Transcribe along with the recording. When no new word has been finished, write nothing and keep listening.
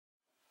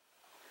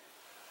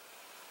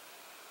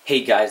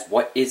Hey guys,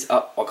 what is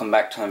up? Welcome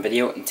back to another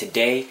video, and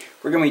today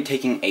we're going to be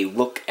taking a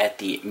look at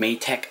the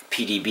Matek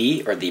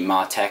PDB, or the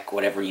Matek,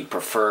 whatever you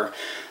prefer.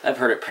 I've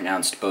heard it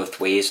pronounced both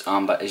ways,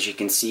 but as you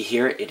can see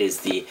here, it is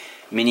the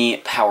mini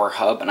power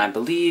hub, and I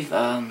believe,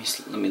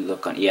 let me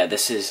look on, yeah,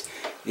 this is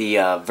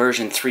the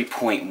version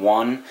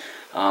 3.1.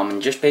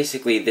 And just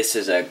basically, this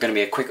is going to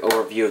be a quick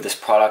overview of this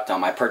product.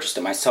 I purchased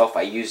it myself,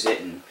 I use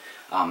it in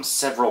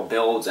several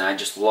builds, and I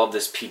just love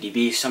this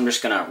PDB, so I'm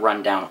just going to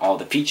run down all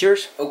the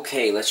features.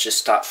 Okay, let's just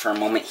stop for a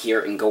moment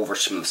here and go over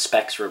some of the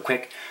specs real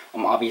quick.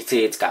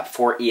 Obviously, it's got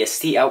 4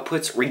 ESC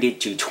outputs rated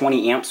to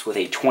 20 amps with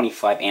a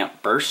 25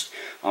 amp burst.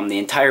 The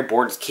entire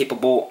board is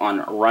capable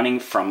on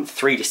running from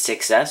 3 to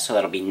 6S, so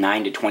that'll be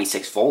 9 to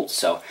 26 volts,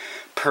 so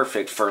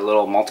perfect for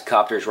little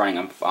multicopters running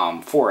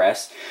on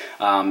 4S.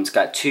 It's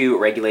got 2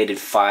 regulated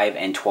 5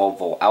 and 12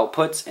 volt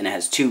outputs, and it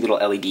has 2 little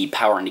LED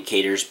power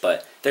indicators,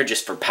 but they're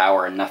just for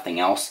power and nothing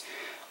else.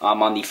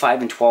 On the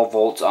 5 and 12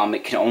 volts,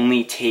 it can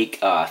only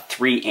take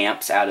 3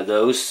 amps out of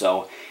those,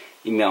 so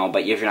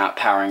but if you're not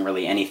powering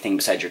really anything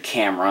besides your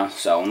camera,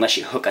 so unless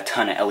you hook a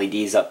ton of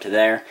LEDs up to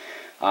there.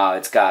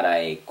 It's got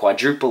a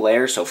quadruple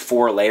layer, so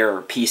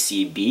 4-layer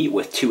PCB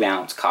with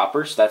 2-ounce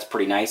copper, so that's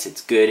pretty nice.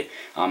 It's good,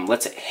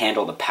 lets it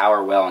handle the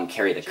power well and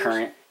carry the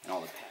current. And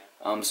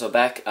all the so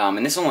back,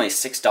 and this is only a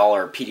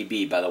 $6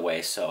 PDB, by the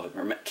way, so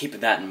keep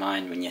that in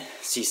mind when you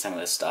see some of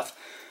this stuff.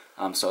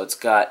 So it's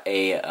got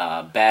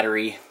a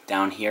battery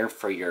down here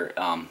for your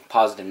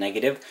positive,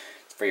 negative,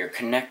 for your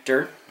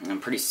connector,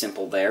 and pretty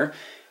simple there.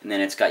 And then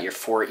it's got your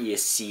 4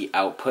 ESC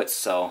outputs,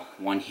 so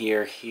one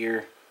here,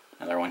 here,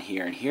 another one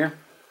here, and here.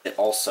 It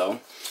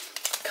also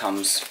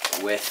comes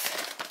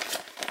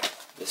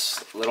with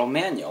this little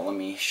manual. Let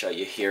me show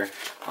you here.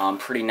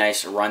 Pretty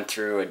nice run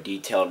through, a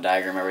detailed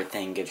diagram,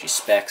 everything, gives you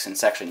specs, and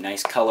it's actually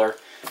nice color.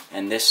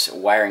 And this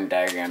wiring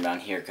diagram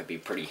down here could be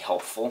pretty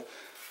helpful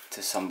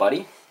to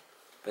somebody.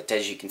 But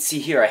as you can see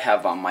here, I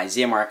have my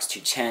ZMR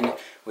X210,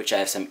 which I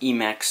have some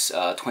Emax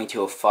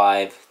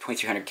 2205,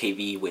 2300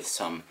 kV with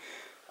some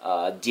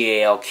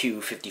DAL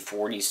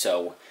Q5040,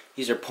 so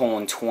these are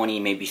pulling 20,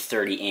 maybe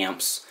 30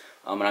 amps.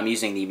 And I'm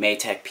using the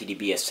Matek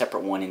PDB, a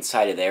separate one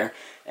inside of there,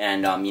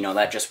 and you know,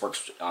 that just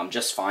works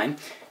just fine.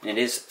 And it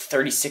is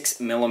 36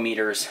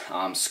 millimeters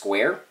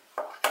square,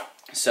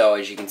 so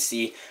as you can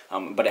see,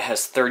 but it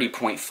has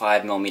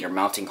 30.5 millimeter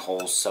mounting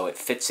holes, so it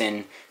fits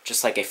in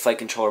just like a flight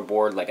controller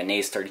board, like a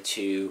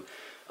NAS32,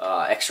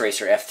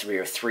 X-Racer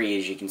F303,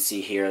 as you can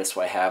see here. That's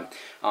what I have.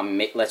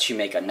 Lets you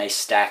make a nice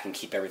stack and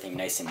keep everything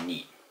nice and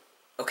neat.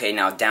 Okay,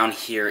 now down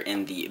here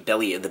in the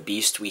belly of the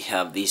beast, we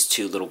have these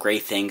 2 little gray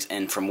things,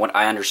 and from what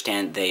I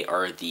understand, they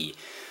are the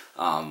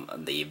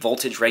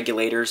voltage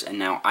regulators. And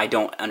now I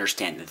don't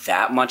understand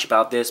that much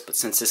about this, but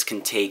since this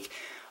can take,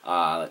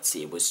 let's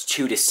see, it was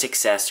 2 to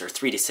 6S or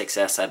 3 to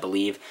 6S, I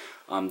believe,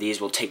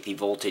 these will take the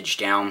voltage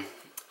down,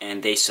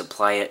 and they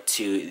supply it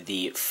to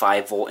the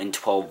 5 volt and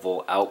 12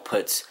 volt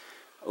outputs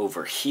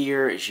over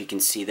here, as you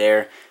can see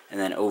there, and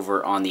then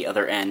over on the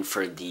other end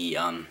for the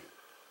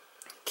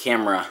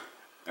camera.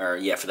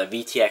 For the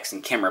VTX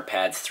and Camera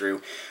Pads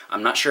through.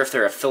 I'm not sure if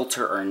they're a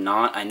filter or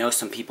not. I know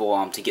some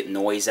people, to get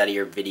noise out of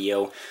your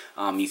video,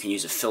 you can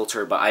use a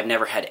filter, but I've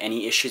never had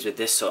any issues with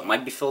this, so it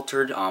might be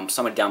filtered.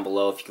 Someone down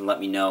below, if you can let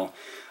me know.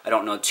 I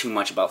don't know too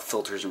much about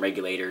filters and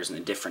regulators and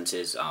the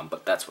differences,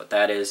 but that's what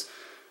that is.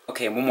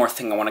 Okay, one more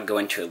thing I want to go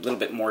into a little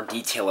bit more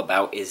detail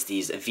about is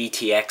these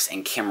VTX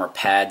and Camera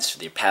Pads for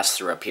the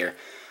pass-through up here.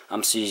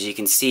 So as you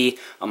can see,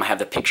 I have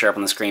the picture up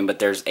on the screen, but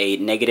there's a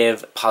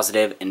negative,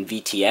 positive, and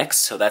VTX,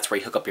 so that's where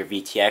you hook up your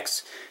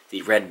VTX,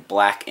 the red,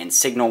 black, and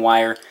signal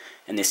wire,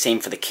 and the same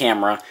for the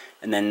camera.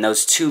 And then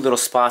those 2 little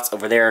spots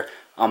over there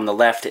on the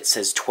left, it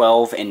says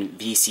 12 and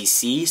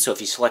VCC, so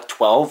if you select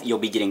 12, you'll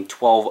be getting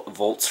 12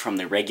 volts from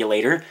the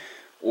regulator,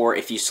 or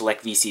if you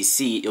select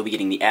VCC, you'll be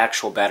getting the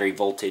actual battery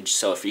voltage,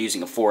 so if you're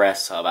using a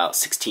 4S, about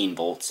 16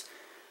 volts.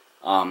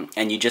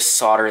 And you just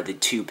solder the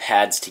 2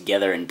 pads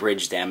together and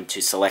bridge them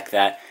to select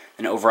that.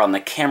 And over on the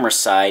camera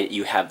side,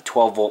 you have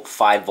 12 volt,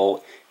 5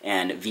 volt,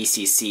 and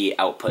VCC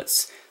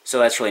outputs. So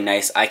that's really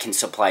nice. I can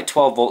supply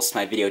 12 volts to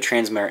my video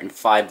transmitter and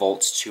 5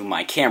 volts to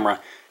my camera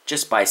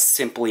just by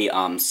simply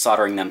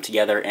soldering them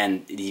together.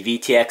 And the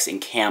VTX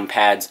and Cam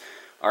Pads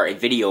are a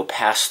video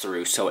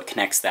pass-through, so it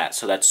connects that.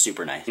 So that's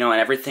super nice. You know, and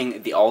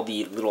everything, all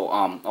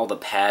the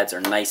pads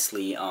are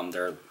nicely,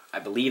 I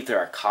believe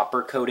they're a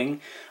copper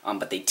coating,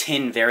 but they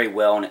tin very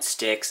well and it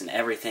sticks and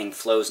everything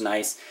flows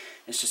nice.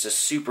 It's just a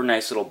super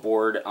nice little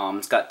board.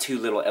 It's got 2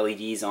 little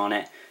LEDs on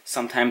it.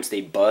 Sometimes they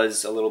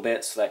buzz a little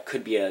bit, so that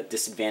could be a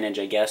disadvantage,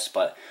 I guess,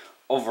 but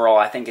overall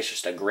I think it's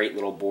just a great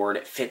little board.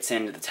 It fits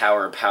into the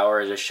tower of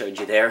power, as I showed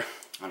you there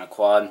on a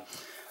quad.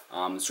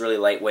 It's really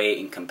lightweight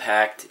and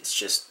compact.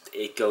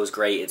 It goes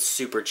great. It's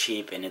super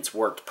cheap, and it's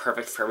worked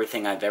perfect for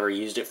everything I've ever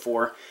used it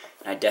for.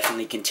 And I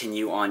definitely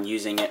continue on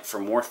using it for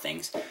more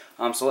things.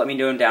 So let me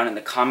know down in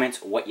the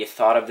comments what you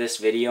thought of this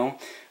video.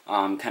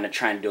 Kind of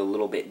trying to do a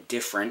little bit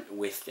different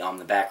with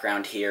the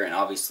background here, and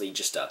obviously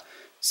just a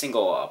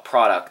single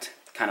product,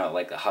 kind of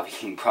like a hobby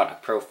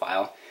product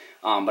profile.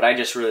 But I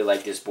just really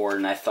like this board,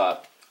 and I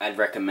thought I'd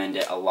recommend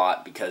it a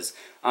lot because,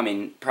 I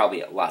mean,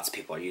 probably lots of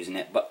people are using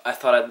it, but I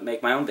thought I'd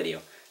make my own video.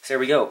 So there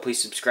we go.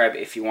 Please subscribe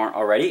if you aren't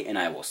already, and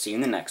I will see you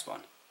in the next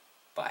one.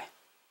 Bye.